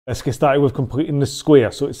Let's get started with completing the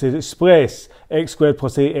square. So it says express x squared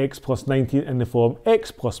plus 8x plus 19 in the form x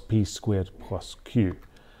plus p squared plus q.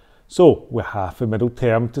 So we have a middle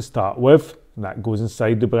term to start with, and that goes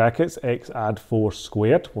inside the brackets, x add 4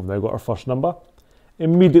 squared. We've now got our first number.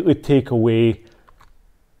 Immediately take away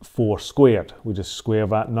 4 squared. We just square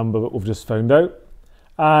that number that we've just found out.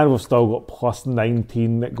 And we've still got plus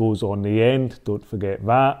 19 that goes on the end. Don't forget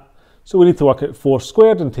that. So we need to work out 4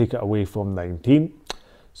 squared and take it away from 19.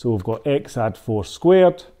 So we've got x add 4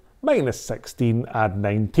 squared minus 16 add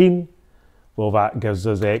 19. Well, that gives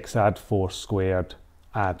us x add 4 squared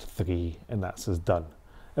add 3, and that's us done.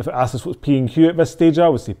 If it asks us what's p and q at this stage, I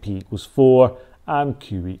would say p equals 4 and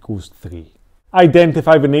q equals 3.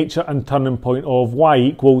 Identify the nature and turning point of y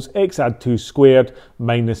equals x add 2 squared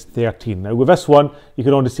minus 13. Now with this one, you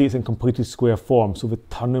can already see it's in completed square form, so the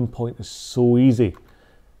turning point is so easy.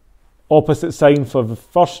 Opposite sign for the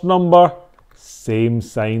first number, same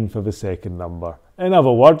sign for the second number. In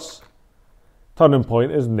other words, turning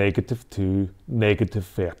point is negative 2, negative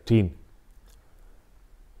 13.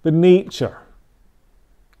 The nature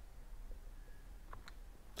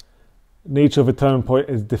of the turning point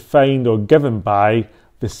is defined or given by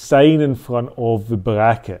the sign in front of the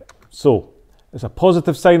bracket. So, it's a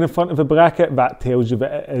positive sign in front of the bracket, that tells you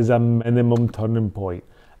that it is a minimum turning point.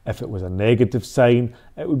 If it was a negative sign,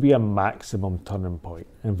 it would be a maximum turning point.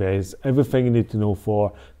 And there's everything you need to know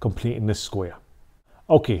for completing this square.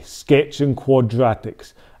 Okay, sketching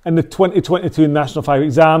quadratics. In the 2022 National 5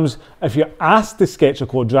 exams, if you're asked to sketch a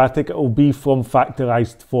quadratic, it will be from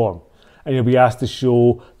factorised form. And you'll be asked to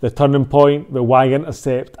show the turning point, the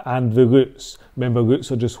y-intercept and the roots. Remember,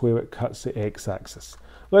 roots are just where it cuts the x-axis.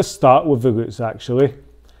 Let's start with the roots actually.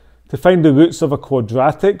 To find the roots of a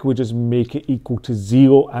quadratic, we just make it equal to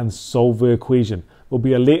 0 and solve the equation. There'll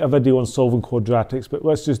be a later video on solving quadratics, but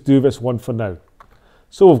let's just do this one for now.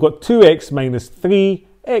 So we've got 2x minus 3,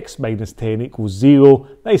 x minus 10 equals 0.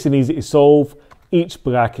 Nice and easy to solve. Each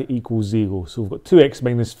bracket equals 0. So we've got 2x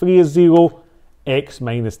minus 3 is 0. X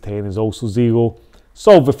minus 10 is also 0.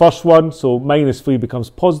 Solve the first one, so minus 3 becomes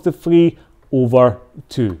positive 3 over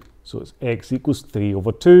 2. So it's x equals 3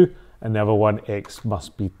 over 2, and the other one, x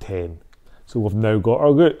must be 10. So we've now got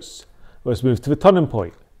our roots. Let's move to the turning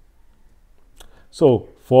point. So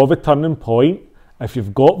for the turning point, if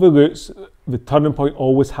you've got the roots, the turning point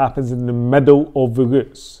always happens in the middle of the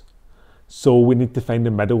roots. So we need to find the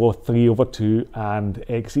middle of 3 over 2 and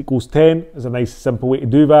x equals 10. There's a nice simple way to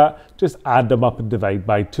do that. Just add them up and divide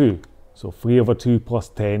by 2. So 3 over 2 plus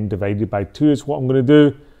 10 divided by 2 is what I'm going to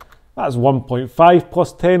do. That's 1.5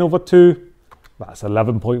 plus 10 over 2. That's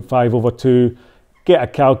 11.5 over 2. Get a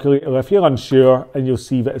calculator if you're unsure and you'll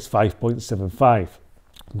see that it's 5.75.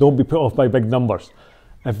 Don't be put off by big numbers.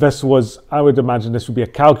 If this was, I would imagine this would be a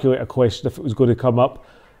calculator question if it was going to come up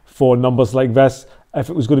for numbers like this. If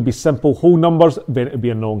it was going to be simple whole numbers, then it would be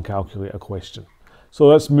a non-calculator question. So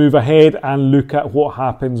let's move ahead and look at what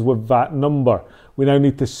happens with that number. We now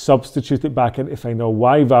need to substitute it back in to find our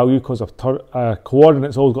y value because our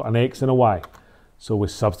coordinates always got an x and a y. So we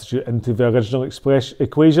substitute into the original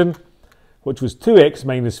equation, which was 2x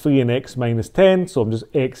minus 3 and x minus 10. So I'm just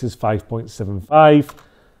x is 5.75.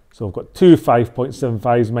 So I've got two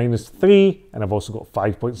 5.75s minus 3, and I've also got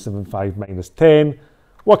 5.75 minus 10.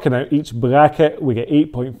 Working out each bracket, we get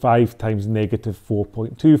 8.5 times negative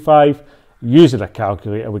 4.25. Using a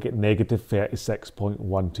calculator, we get negative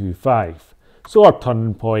 36.125. So our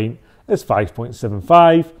turning point is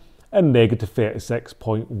 5.75 and negative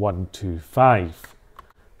 36.125.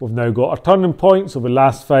 We've now got our turning point, so the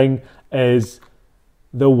last thing is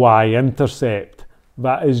the y-intercept.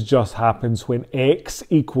 That is just happens when x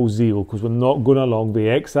equals 0, because we're not going along the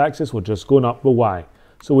x-axis, we're just going up the y.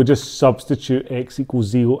 So we just substitute x equals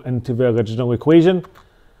 0 into the original equation.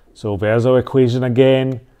 So there's our equation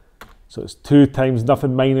again. So it's 2 times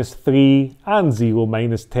nothing minus 3 and 0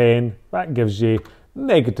 minus 10. That gives you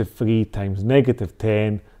negative 3 times negative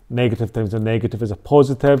 10. Negative times a negative is a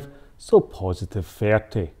positive, so positive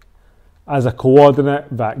 30. As a coordinate,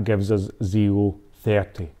 that gives us 0,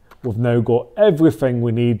 30. We've now got everything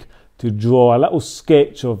we need to draw a little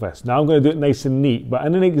sketch of this. Now I'm going to do it nice and neat, but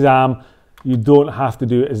in an exam, you don't have to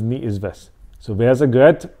do it as neat as this. So there's a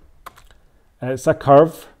grid, it's a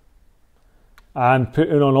curve, and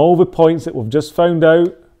putting on all the points that we've just found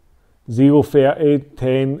out, 0, 30,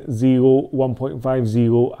 10, 0, 1.5,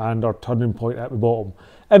 0, and our turning point at the bottom.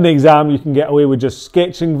 In the exam, you can get away with just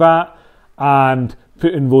sketching that and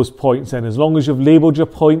putting those points in. As long as you've labelled your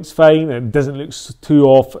points fine, and it doesn't look too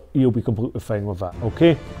off, you'll be completely fine with that,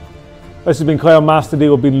 okay? This has been Claire Maths. Today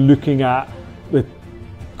we've been looking at the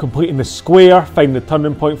completing the square, find the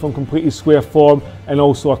turning point from completed square form, and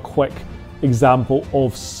also a quick example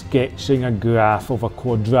of sketching a graph of a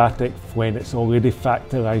quadratic when it's already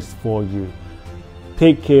factorised for you.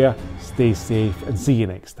 Take care, stay safe, and see you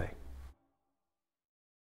next time.